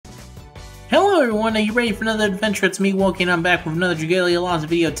Hello everyone, are you ready for another adventure? It's me, Wokey, and I'm back with another Dragalia Lost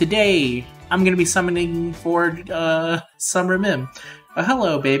video. Today, I'm going to be summoning for Summer Mym.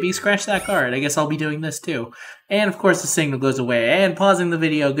 Hello baby, scratch that card. I guess I'll be doing this too. And of course the signal goes away. And pausing the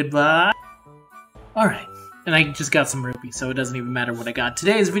video, goodbye. Alright, and I just got some rupees, so it doesn't even matter what I got.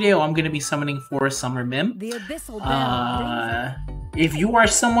 Today's video, I'm going to be summoning for Summer Mym. The abyssal bell. If you are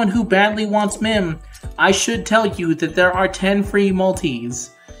someone who badly wants Mym, I should tell you that there are 10 free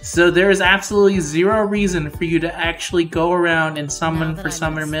multis. So there is absolutely zero reason for you to actually go around and summon for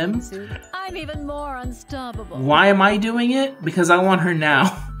Summer Mym. I'm even more unstoppable. Why am I doing it? Because I want her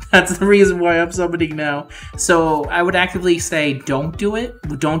now. That's the reason why I'm summoning now. So I would actively say don't do it.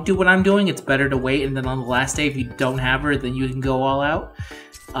 Don't do what I'm doing. It's better to wait, and then on the last day, if you don't have her, then you can go all out.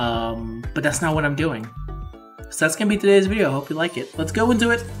 But that's not what I'm doing. So that's going to be today's video. I hope you like it. Let's go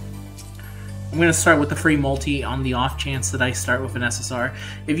into it. I'm going to start with the free multi on the off chance that I start with an SSR.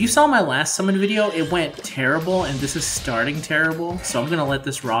 If you saw my last summon video, it went terrible, and this is starting terrible, so I'm going to let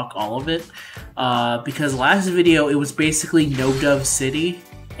this rock all of it. Because last video, it was basically no Dove City,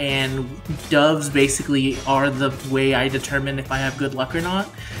 and doves basically are the way I determine if I have good luck or not.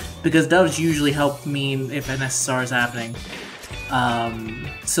 Because doves usually help me if an SSR is happening.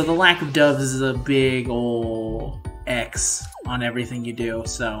 So the lack of doves is a big ol' X on everything you do,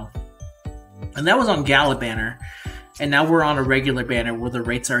 so... And that was on Gala banner, and now we're on a regular banner where the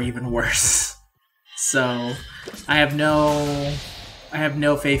rates are even worse. So I have no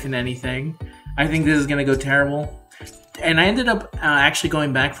faith in anything. I think this is gonna go terrible. And I ended up actually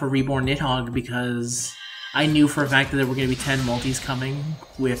going back for Reborn Nidhogg because I knew for a fact that there were gonna be 10 multis coming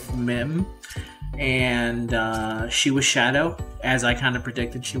with Mym, and she was Shadow, as I kind of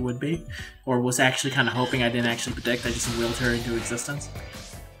predicted she would be, or was actually kind of hoping. I didn't actually predict. I just willed her into existence.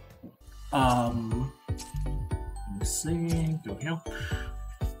 Let's see, go here.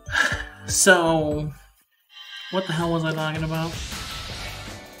 So, what the hell was I talking about?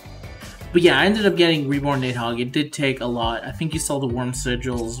 But yeah, I ended up getting Reborn Nidhogg. It did take a lot. I think you saw the Worm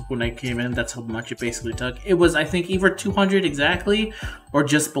Sigils when I came in. That's how much it basically took. It was, I think, either 200 exactly, or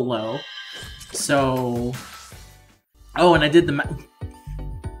just below. So... Oh, and I did the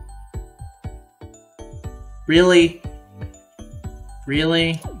Really?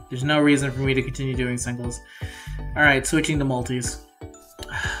 Really? There's no reason for me to continue doing singles. Alright, switching to multis.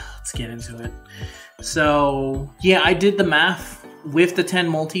 Let's get into it. So, yeah, I did the math. With the 10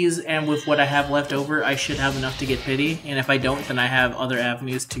 multis and with what I have left over, I should have enough to get pity. And if I don't, then I have other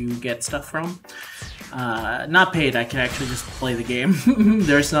avenues to get stuff from. Not paid, I can actually just play the game.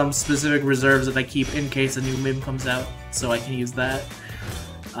 There's some specific reserves that I keep in case a new Mym comes out, so I can use that.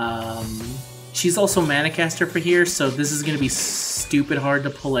 She's also Manacaster for here, so this is going to be stupid hard to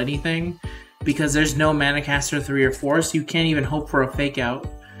pull anything, because there's no Manacaster 3 or 4, so you can't even hope for a fake out.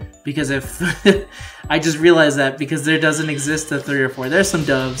 Because if... I just realized that, because there doesn't exist a 3 or 4. There's some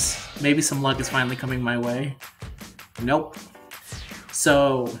doves. Maybe some luck is finally coming my way. Nope.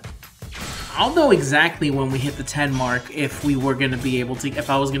 So... I'll know exactly when we hit the 10 mark if we were going to be able to... If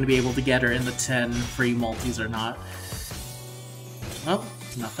I was going to be able to get her in the 10 free multis or not. Well,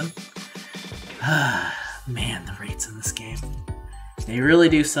 nothing. Man, the rates in this game. They really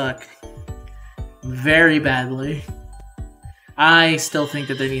do suck. Very badly. I still think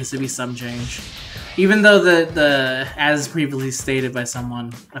that there needs to be some change. Even though as previously stated by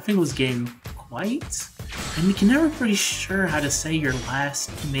someone, I think it was Game Quite? And you can never pretty sure how to say your last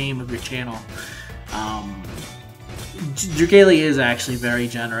name of your channel. Dragalia is actually very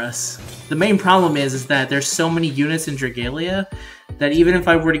generous. The main problem is that there's so many units in Dragalia that even if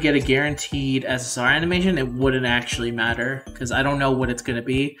I were to get a guaranteed SSR animation, it wouldn't actually matter, because I don't know what it's going to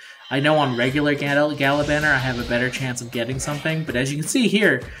be. I know on regular Gala banner I have a better chance of getting something, but as you can see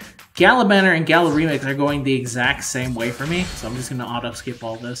here, Gala banner and Gala remix are going the exact same way for me, so I'm just going to auto skip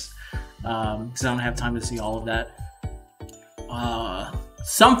all this, because I don't have time to see all of that.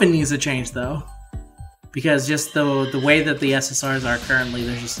 Something needs to change though, because just the way that the SSRs are currently,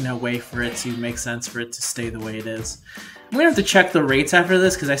 there's just no way for it to make sense for it to stay the way it is. I'm gonna have to check the rates after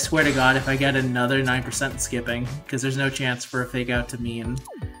this, because I swear to God, if I get another 9% skipping, because there's no chance for a fake out to me and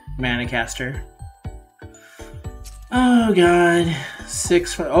Manacaster. Oh God,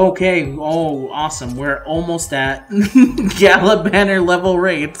 6. Okay, oh awesome, we're almost at Gala banner level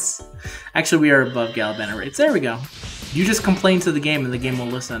rates. Actually, we are above Gala banner rates. There we go. You just complain to the game, and the game will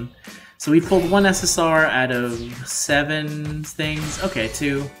listen. So we pulled 1 SSR out of 7 things. Okay,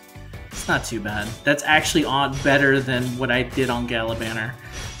 2. It's not too bad. That's actually better than what I did on Gala banner.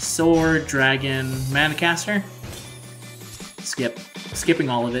 Sword, Dragon, Manacaster. Skip. Skipping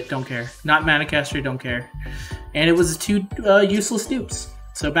all of it, don't care. Not Manacaster, don't care. And it was 2 useless dupes.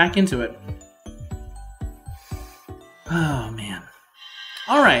 So back into it. Oh, man.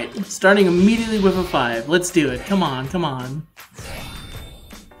 Alright, starting immediately with a 5. Let's do it. Come on, come on.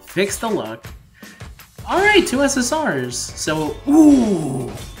 Fix the luck. Alright, 2 SSRs. So,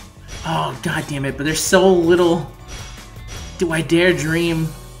 ooh. Oh, god damn it, but there's so little. Do I dare dream?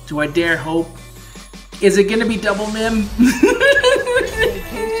 Do I dare hope? Is it gonna be double Mym?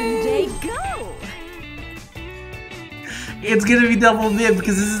 Vacation day, go! It's gonna be double Mym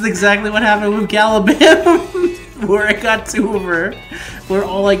because this is exactly what happened with Galabam. Where I got 2 of her. Where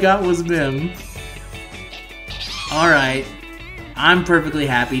all I got was Mym. Alright. I'm perfectly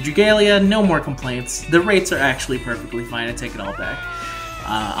happy. Dragalia, no more complaints. The rates are actually perfectly fine. I take it all back.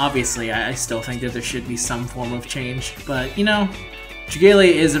 Obviously, I still think that there should be some form of change. But, you know,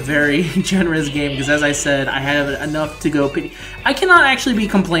 Dragalia is a very generous game because, as I said, I have enough to go. I cannot actually be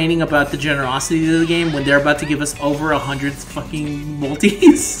complaining about the generosity of the game when they're about to give us over 100 fucking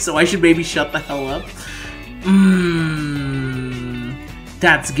multis. So I should maybe shut the hell up.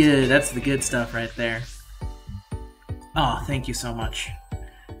 That's good. That's the good stuff right there. Oh, thank you so much.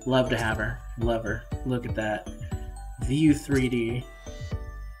 Love to have her. Love her. Look at that. View 3D.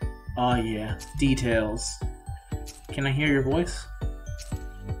 Oh yeah. Details. Can I hear your voice?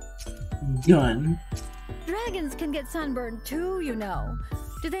 Gun. Dragons can get sunburned too, you know.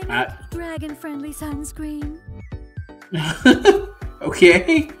 Do they make dragon-friendly sunscreen?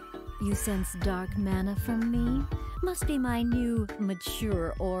 Okay. You sense dark mana from me? Must be my new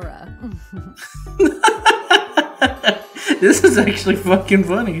mature aura. This is actually fucking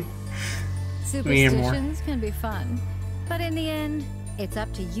funny. Superstitions can be fun, but in the end, it's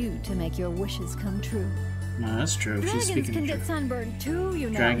up to you to make your wishes come true. No, that's true. Dragons She's speaking can true. get sunburned too, you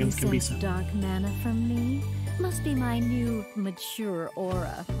know. Dragons can be dark mana from me. Must be my new mature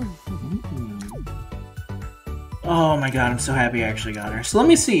aura. Oh my god, I'm so happy I actually got her. So let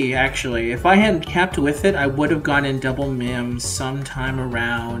me see, actually. If I hadn't capped with it, I would have gone in double Mym sometime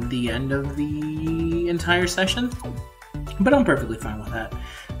around the end of the entire session. But I'm perfectly fine with that.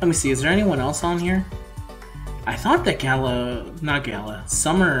 Let me see, is there anyone else on here? I thought that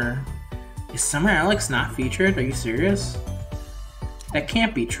Summer... Is Summer Alex not featured? Are you serious? That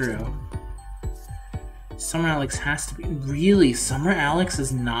can't be true. Summer Alex has to be... Really? Summer Alex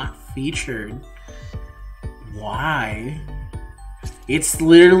is not featured? Why? It's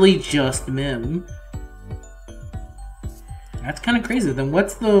literally just Mym. That's kind of crazy. Then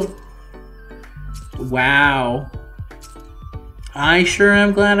what's the... Wow. I sure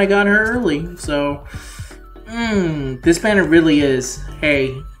am glad I got her early. So, this banner really is,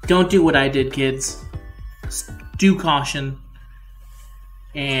 hey, don't do what I did, kids. Do caution.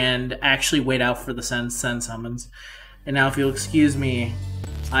 And actually wait out for the send summons. And now if you'll excuse me,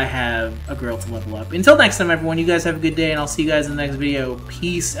 I have a girl to level up. Until next time, everyone, you guys have a good day, and I'll see you guys in the next video.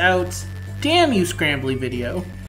 Peace out. Damn you, scrambly video.